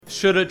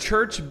Should a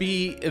church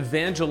be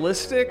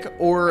evangelistic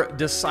or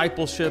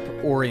discipleship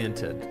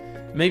oriented?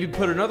 Maybe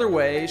put another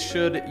way,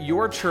 should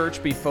your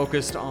church be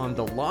focused on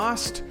the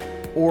lost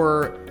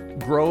or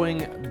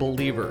growing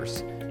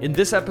believers? In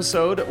this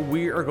episode,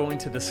 we are going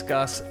to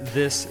discuss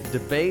this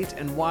debate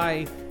and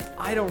why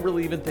I don't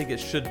really even think it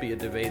should be a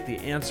debate. The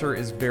answer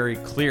is very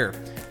clear.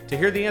 To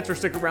hear the answer,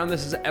 stick around.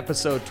 This is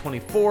episode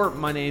 24.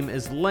 My name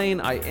is Lane.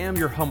 I am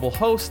your humble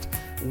host.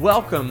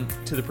 Welcome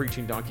to the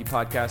Preaching Donkey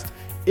Podcast.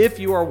 If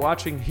you are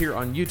watching here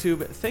on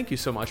YouTube, thank you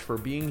so much for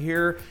being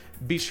here.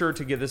 Be sure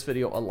to give this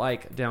video a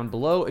like down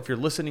below. If you're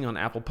listening on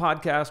Apple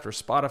Podcast or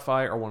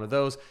Spotify or one of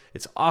those,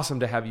 it's awesome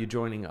to have you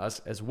joining us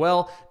as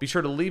well. Be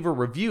sure to leave a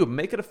review.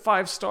 Make it a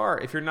 5-star.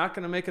 If you're not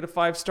going to make it a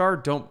 5-star,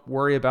 don't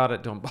worry about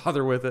it. Don't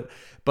bother with it.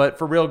 But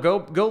for real,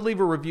 go leave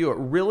a review. It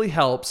really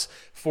helps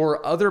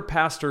for other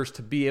pastors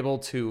to be able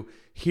to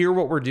hear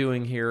what we're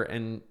doing here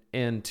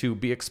and to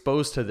be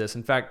exposed to this.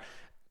 In fact,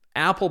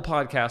 Apple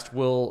Podcast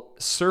will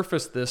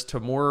surface this to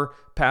more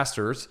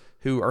pastors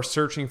who are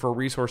searching for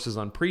resources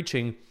on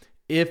preaching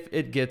if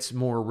it gets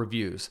more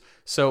reviews.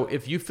 So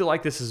if you feel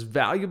like this is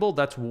valuable,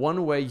 that's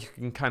one way you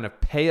can kind of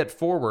pay it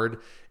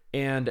forward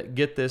and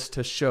get this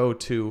to show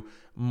to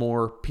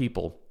more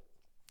people.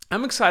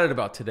 I'm excited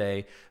about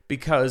today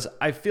because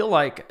I feel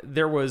like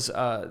there was,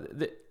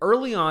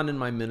 early on in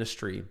my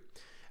ministry,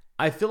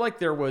 I feel like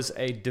there was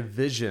a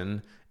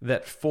division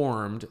that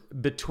formed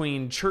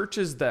between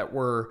churches that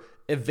were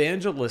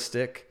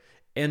evangelistic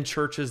and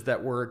churches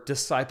that were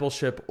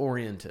discipleship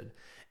oriented.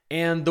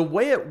 And the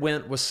way it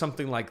went was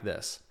something like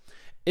this.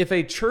 If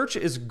a church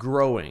is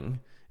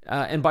growing,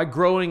 and by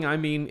growing, I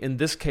mean, in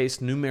this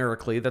case,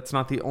 numerically, that's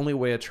not the only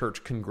way a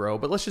church can grow,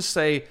 but let's just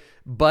say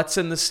butts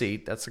in the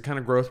seat, that's the kind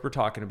of growth we're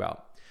talking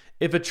about.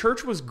 If a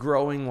church was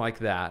growing like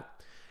that,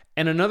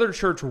 and another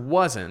church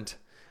wasn't,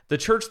 the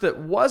church that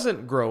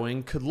wasn't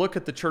growing could look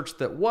at the church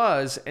that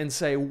was and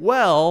say,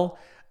 well,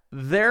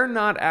 they're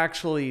not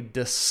actually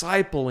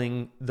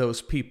discipling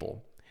those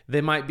people. They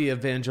might be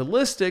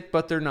evangelistic,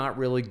 but they're not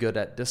really good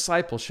at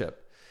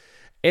discipleship.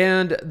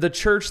 And the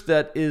church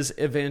that is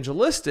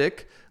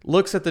evangelistic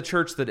looks at the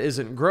church that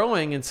isn't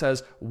growing and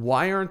says,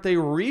 why aren't they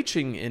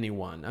reaching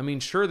anyone? I mean,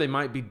 sure, they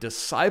might be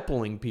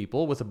discipling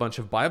people with a bunch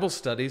of Bible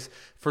studies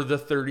for the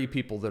 30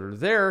 people that are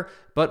there,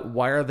 but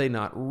why are they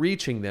not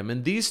reaching them?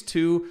 And these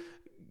two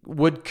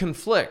would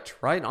conflict,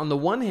 right? On the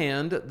one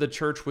hand, the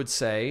church would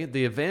say,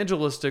 the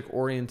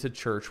evangelistic-oriented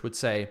church would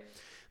say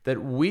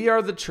that we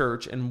are the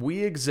church and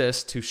we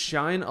exist to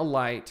shine a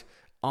light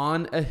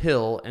on a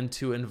hill and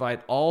to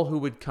invite all who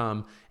would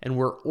come, and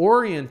we're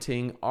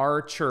orienting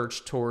our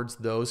church towards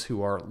those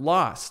who are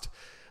lost.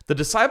 The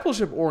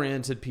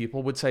discipleship-oriented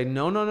people would say,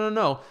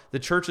 no. The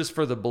church is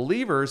for the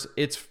believers.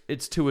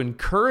 It's to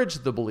encourage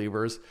the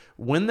believers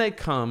when they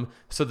come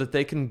so that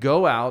they can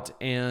go out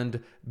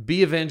and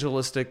be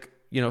evangelistic,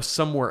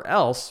 somewhere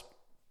else.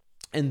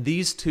 And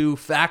these two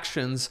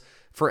factions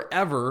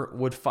forever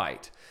would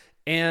fight.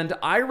 And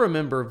I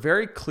remember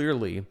very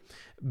clearly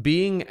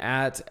being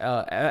at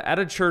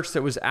a church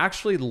that was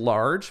actually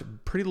large,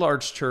 pretty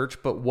large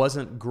church, but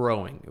wasn't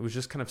growing. It was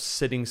just kind of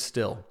sitting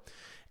still.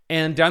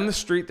 And down the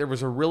street, there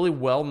was a really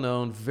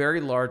well-known, very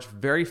large,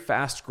 very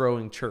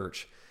fast-growing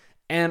church.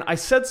 And I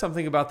said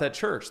something about that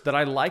church, that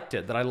I liked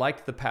it, that I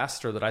liked the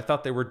pastor, that I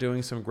thought they were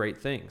doing some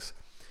great things.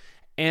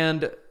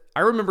 And I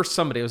remember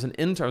somebody, I was an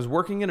intern, I was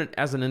working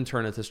as an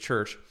intern at this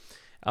church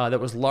that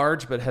was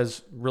large, but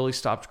has really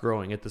stopped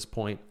growing at this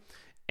point.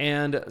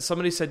 And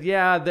somebody said,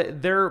 yeah,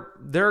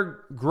 they're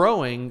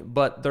growing,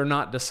 but they're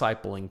not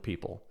discipling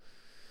people.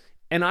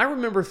 And I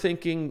remember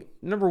thinking,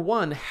 number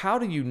one, how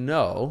do you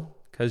know?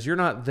 Because you're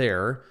not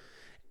there.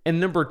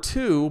 And number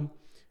two,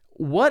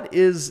 what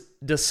is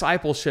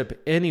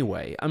discipleship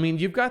anyway? I mean,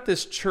 you've got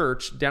this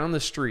church down the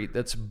street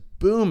that's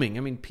booming.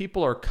 I mean,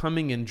 people are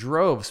coming in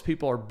droves.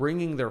 People are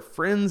bringing their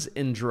friends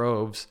in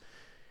droves.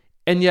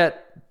 And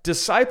yet,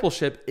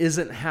 discipleship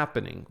isn't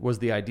happening, was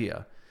the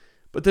idea.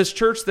 But this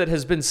church that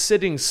has been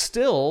sitting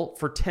still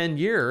for 10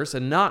 years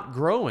and not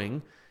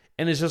growing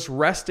and is just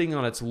resting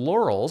on its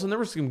laurels, and there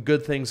were some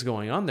good things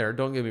going on there,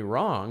 don't get me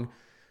wrong,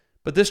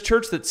 but this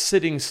church that's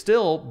sitting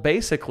still,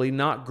 basically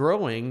not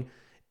growing,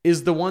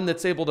 is the one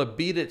that's able to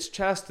beat its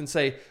chest and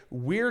say,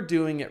 we're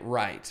doing it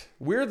right.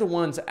 We're the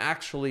ones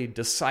actually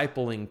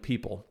discipling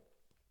people.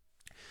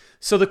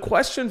 So the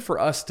question for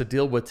us to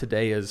deal with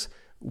today is,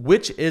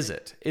 which is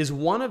it? Is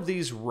one of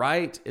these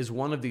right? Is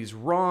one of these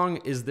wrong?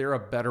 Is there a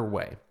better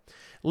way?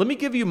 Let me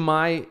give you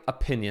my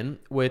opinion,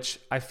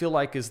 which I feel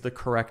like is the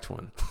correct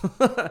one.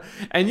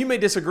 And you may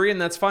disagree, and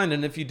that's fine.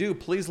 And if you do,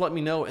 please let me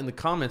know in the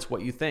comments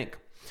what you think.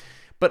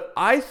 But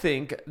I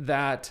think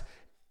that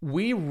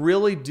we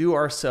really do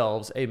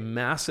ourselves a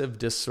massive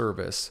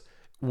disservice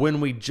when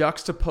we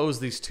juxtapose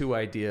these two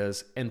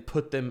ideas and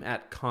put them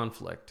at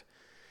conflict.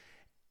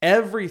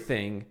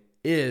 Everything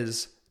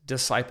is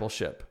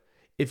discipleship.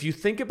 If you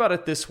think about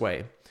it this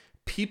way,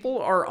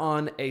 people are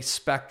on a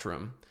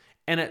spectrum,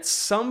 and at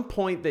some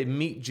point they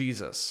meet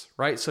Jesus,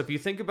 right? So if you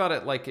think about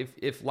it like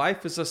if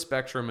life is a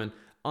spectrum and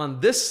on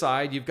this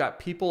side, you've got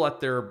people at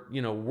their,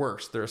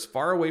 worst. They're as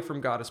far away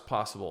from God as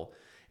possible.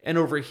 And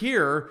over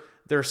here,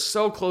 they're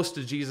so close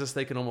to Jesus,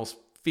 they can almost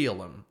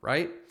feel him,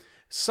 right?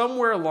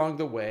 Somewhere along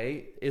the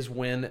way is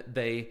when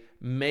they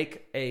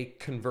make a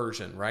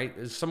conversion,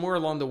 right? Somewhere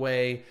along the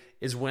way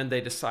is when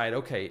they decide,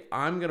 okay,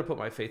 I'm going to put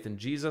my faith in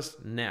Jesus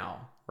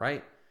now,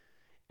 right?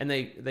 And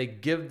they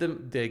give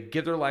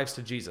their lives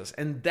to Jesus.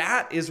 And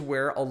that is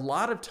where a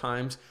lot of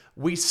times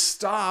we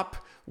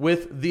stop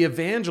with the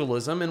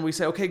evangelism and we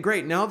say, okay,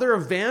 great, now they're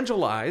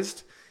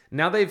evangelized.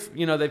 Now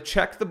they've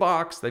checked the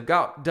box, they've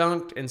got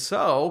dunked, and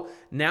so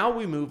now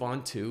we move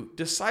on to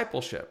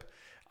discipleship.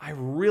 I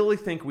really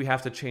think we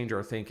have to change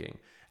our thinking.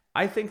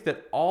 I think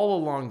that all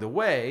along the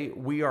way,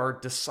 we are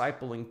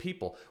discipling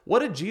people. What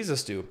did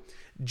Jesus do?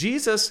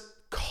 Jesus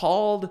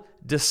called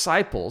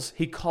disciples.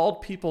 He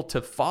called people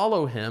to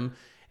follow him,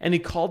 and he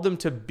called them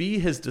to be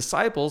his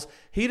disciples.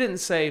 He didn't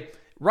say,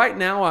 right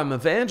now I'm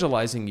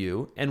evangelizing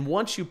you, and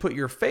once you put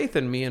your faith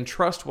in me and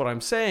trust what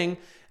I'm saying,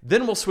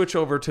 then we'll switch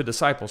over to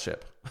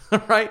discipleship,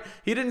 right?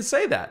 He didn't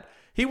say that.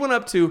 He went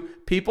up to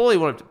people, he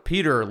went up to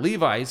Peter or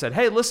Levi, he said,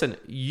 hey, listen,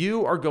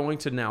 you are going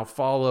to now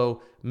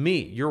follow me.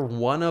 You're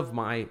one of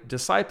my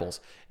disciples.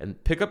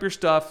 And pick up your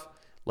stuff,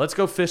 let's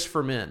go fish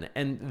for men.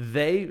 And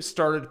they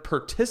started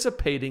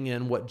participating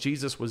in what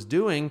Jesus was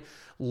doing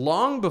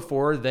long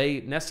before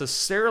they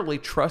necessarily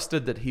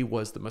trusted that he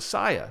was the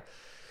Messiah.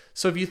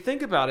 So if you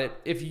think about it,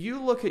 if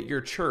you look at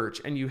your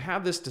church and you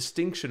have this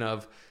distinction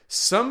of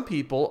some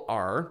people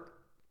are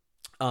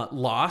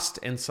lost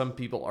and some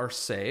people are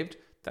saved,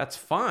 that's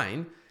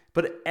fine,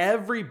 but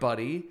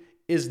everybody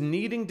is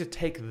needing to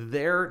take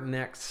their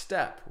next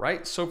step,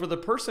 right? So for the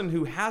person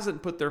who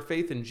hasn't put their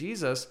faith in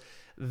Jesus,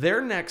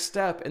 their next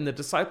step in the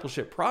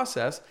discipleship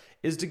process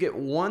is to get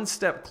one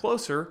step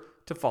closer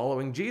to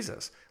following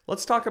Jesus.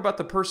 Let's talk about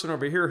the person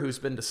over here who's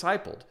been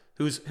discipled,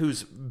 who's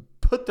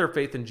put their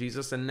faith in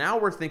Jesus, and now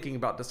we're thinking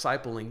about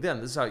discipling them.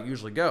 This is how it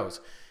usually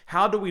goes.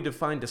 How do we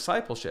define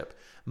discipleship?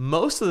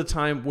 Most of the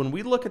time, when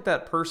we look at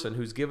that person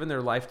who's given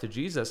their life to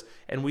Jesus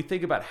and we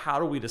think about how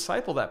do we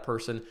disciple that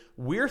person,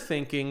 we're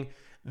thinking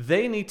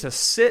they need to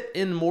sit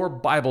in more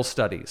Bible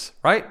studies,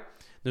 right?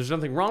 There's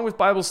nothing wrong with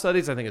Bible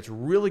studies. I think it's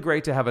really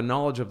great to have a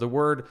knowledge of the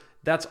Word.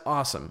 That's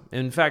awesome.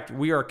 In fact,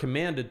 we are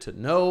commanded to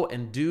know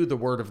and do the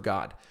Word of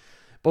God.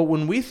 But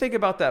when we think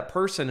about that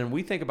person and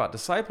we think about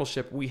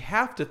discipleship, we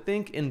have to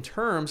think in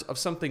terms of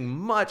something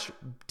much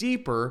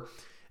deeper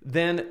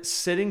than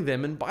sitting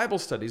them in Bible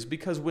studies.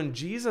 Because when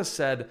Jesus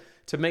said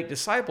to make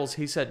disciples,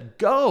 he said,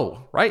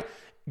 go, right?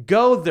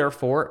 Go,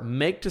 therefore,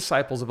 make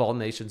disciples of all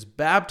nations,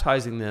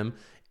 baptizing them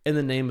in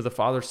the name of the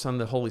Father, Son,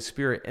 and the Holy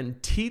Spirit,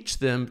 and teach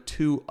them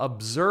to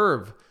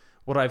observe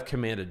what I've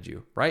commanded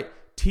you, right?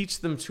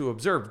 Teach them to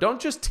observe. Don't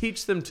just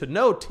teach them to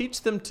know,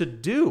 teach them to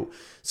do.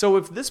 So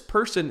if this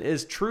person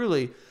is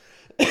truly,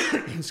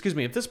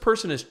 if this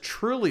person is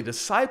truly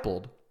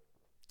discipled,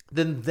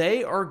 then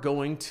they are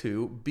going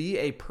to be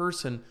a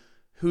person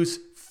whose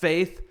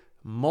faith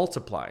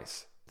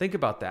multiplies. Think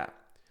about that.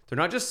 They're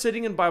not just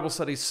sitting in Bible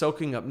studies,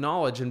 soaking up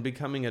knowledge and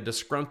becoming a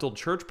disgruntled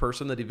church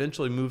person that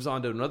eventually moves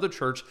on to another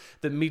church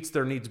that meets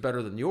their needs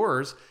better than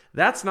yours.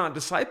 That's not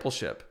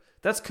discipleship.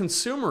 That's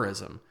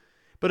consumerism.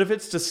 But if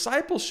it's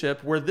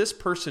discipleship where this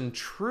person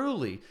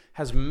truly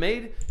has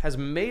made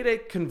a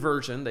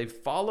conversion, they've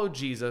followed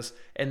Jesus,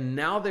 and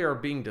now they are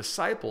being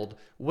discipled,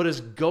 what is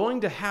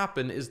going to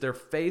happen is their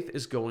faith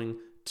is going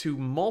to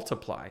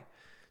multiply.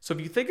 So if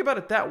you think about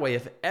it that way,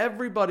 if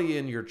everybody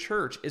in your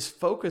church is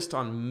focused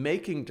on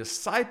making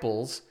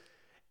disciples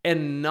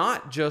and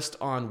not just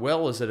on,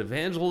 well, is it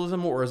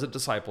evangelism or is it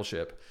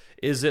discipleship?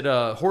 Is it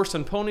a horse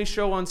and pony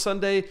show on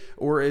Sunday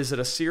or is it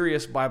a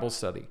serious Bible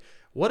study?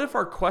 What if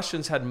our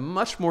questions had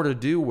much more to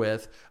do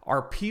with,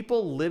 are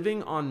people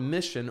living on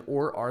mission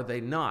or are they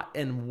not?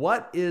 And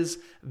what is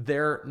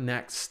their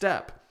next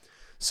step?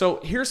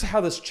 So here's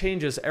how this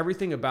changes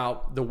everything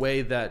about the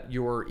way that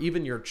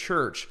even your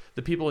church,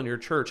 the people in your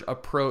church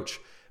approach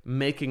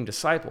making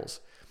disciples.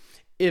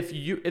 If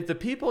the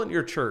people in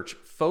your church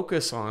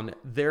focus on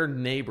their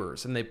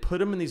neighbors and they put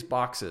them in these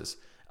boxes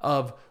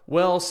of,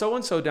 well,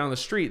 so-and-so down the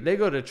street, they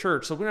go to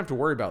church, so we don't have to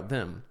worry about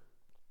them.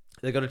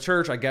 They go to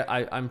church,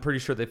 I'm pretty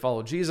sure they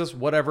follow Jesus,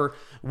 whatever.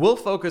 We'll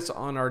focus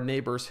on our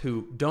neighbors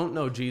who don't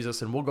know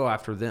Jesus and we'll go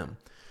after them.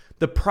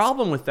 The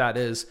problem with that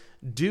is,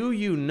 do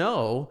you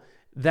know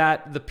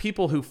that the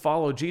people who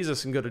follow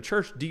Jesus and go to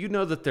church, do you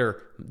know that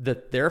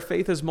their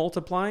faith is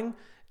multiplying?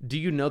 Do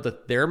you know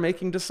that they're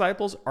making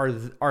disciples?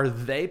 Are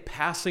they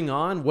passing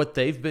on what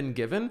they've been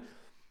given?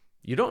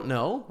 You don't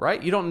know,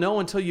 right? You don't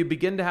know until you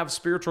begin to have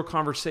spiritual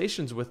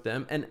conversations with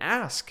them and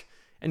ask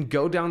and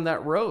go down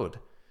that road.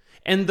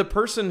 And the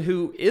person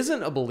who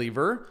isn't a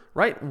believer,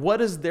 right?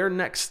 What is their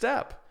next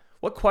step?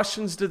 What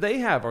questions do they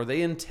have? Are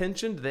they in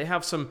tension? Do they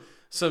have some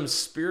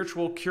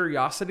spiritual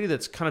curiosity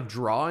that's kind of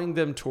drawing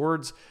them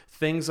towards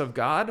things of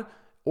God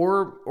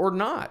or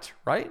not,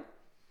 right?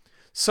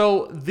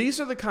 So these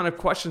are the kind of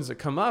questions that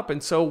come up.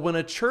 And so when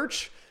a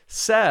church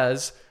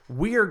says,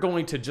 we are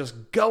going to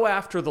just go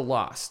after the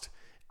lost,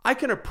 I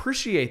can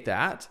appreciate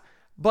that,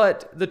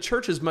 But the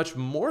church is much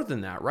more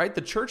than that, right?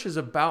 The church is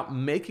about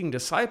making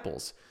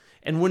disciples.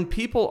 And when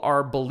people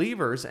are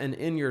believers and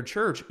in your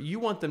church, you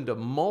want them to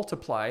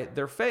multiply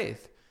their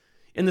faith.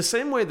 In the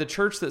same way, the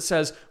church that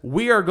says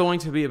we are going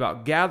to be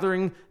about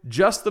gathering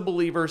just the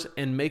believers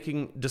and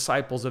making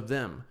disciples of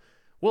them.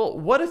 Well,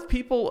 what if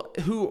people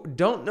who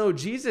don't know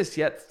Jesus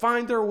yet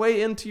find their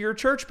way into your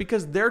church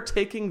because they're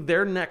taking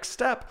their next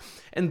step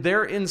and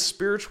they're in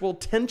spiritual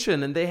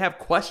tension and they have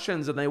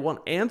questions and they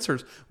want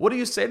answers? What do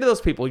you say to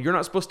those people? You're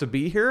not supposed to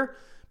be here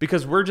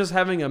because we're just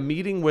having a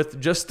meeting with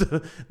just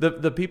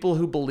the people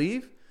who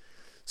believe?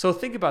 So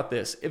think about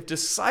this. If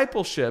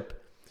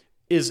discipleship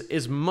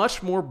is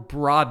much more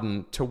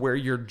broadened to where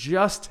you're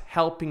just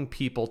helping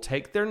people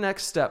take their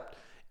next step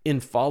in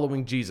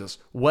following Jesus,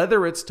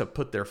 whether it's to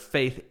put their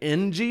faith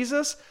in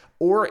Jesus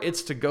or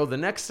it's to go the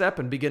next step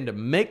and begin to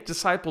make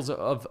disciples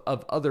of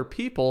other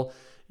people,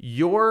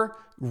 your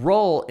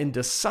role in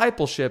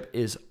discipleship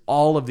is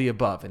all of the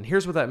above. And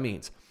here's what that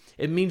means.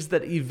 It means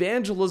that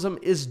evangelism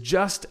is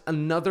just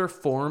another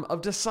form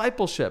of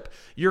discipleship.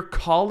 You're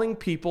calling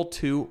people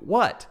to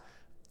what?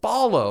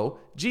 Follow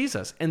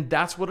Jesus. And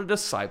that's what a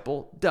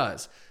disciple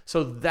does.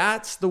 So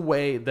that's the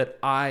way that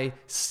I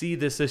see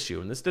this issue.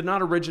 And this did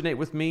not originate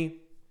with me.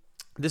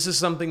 This is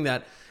something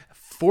that,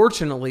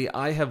 fortunately,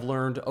 I have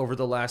learned over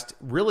the last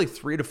really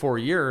 3 to 4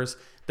 years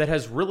that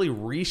has really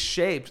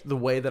reshaped the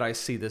way that I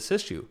see this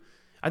issue.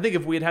 I think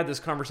if we had had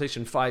this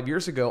conversation 5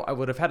 years ago, I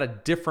would have had a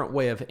different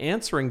way of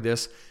answering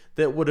this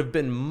that would have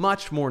been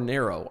much more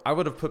narrow. I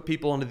would have put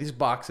people into these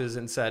boxes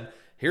and said,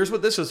 here's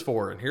what this is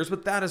for, and here's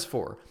what that is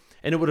for.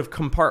 And it would have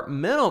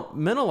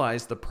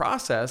compartmentalized the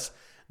process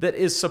that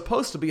is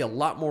supposed to be a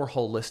lot more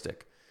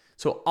holistic.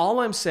 So all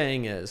I'm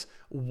saying is,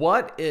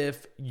 what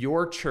if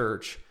your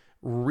church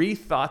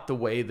rethought the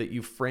way that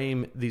you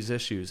frame these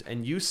issues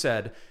and you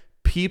said,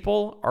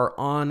 people are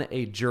on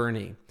a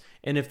journey.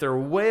 And if they're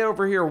way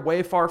over here,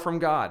 way far from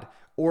God,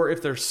 or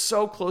if they're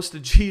so close to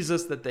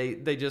Jesus that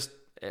they just,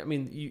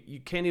 you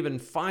can't even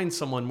find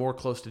someone more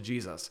close to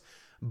Jesus.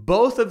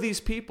 Both of these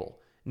people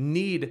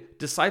need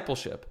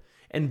discipleship.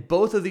 And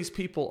both of these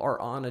people are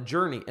on a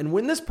journey. And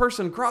when this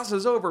person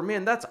crosses over,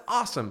 man, that's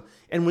awesome.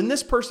 And when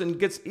this person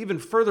gets even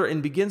further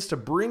and begins to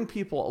bring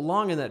people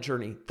along in that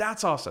journey,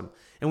 that's awesome.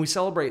 And we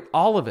celebrate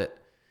all of it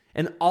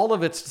and all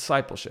of its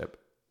discipleship.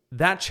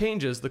 That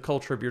changes the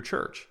culture of your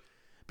church.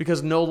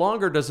 Because no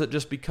longer does it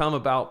just become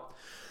about,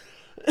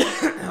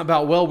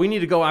 well, we need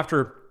to go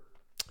after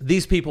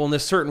these people in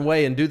this certain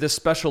way and do this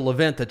special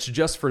event that's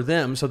just for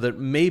them so that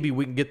maybe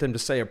we can get them to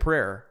say a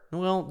prayer.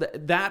 Well,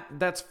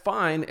 that's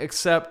fine,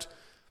 except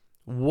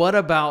what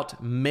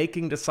about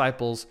making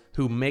disciples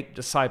who make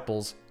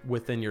disciples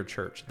within your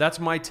church? That's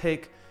my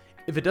take.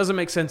 If it doesn't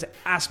make sense,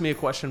 ask me a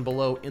question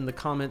below in the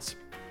comments.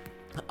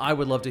 I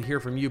would love to hear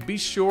from you. Be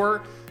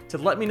sure to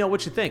let me know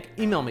what you think.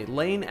 Email me,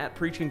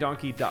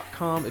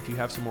 lane@preachingdonkey.com if you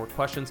have some more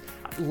questions.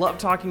 I love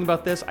talking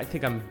about this. I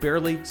think I'm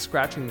barely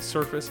scratching the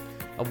surface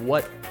of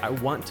what I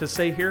want to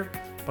say here,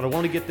 but I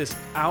want to get this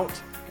out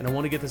and I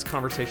want to get this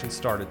conversation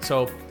started.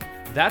 So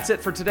that's it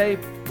for today.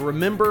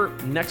 Remember,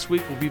 next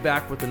week we'll be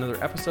back with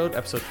another episode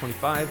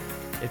 25.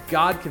 If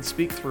God can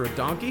speak through a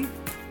donkey,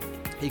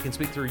 He can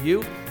speak through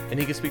you, and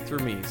He can speak through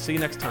me. See you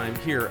next time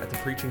here at the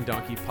Preaching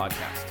Donkey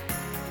Podcast.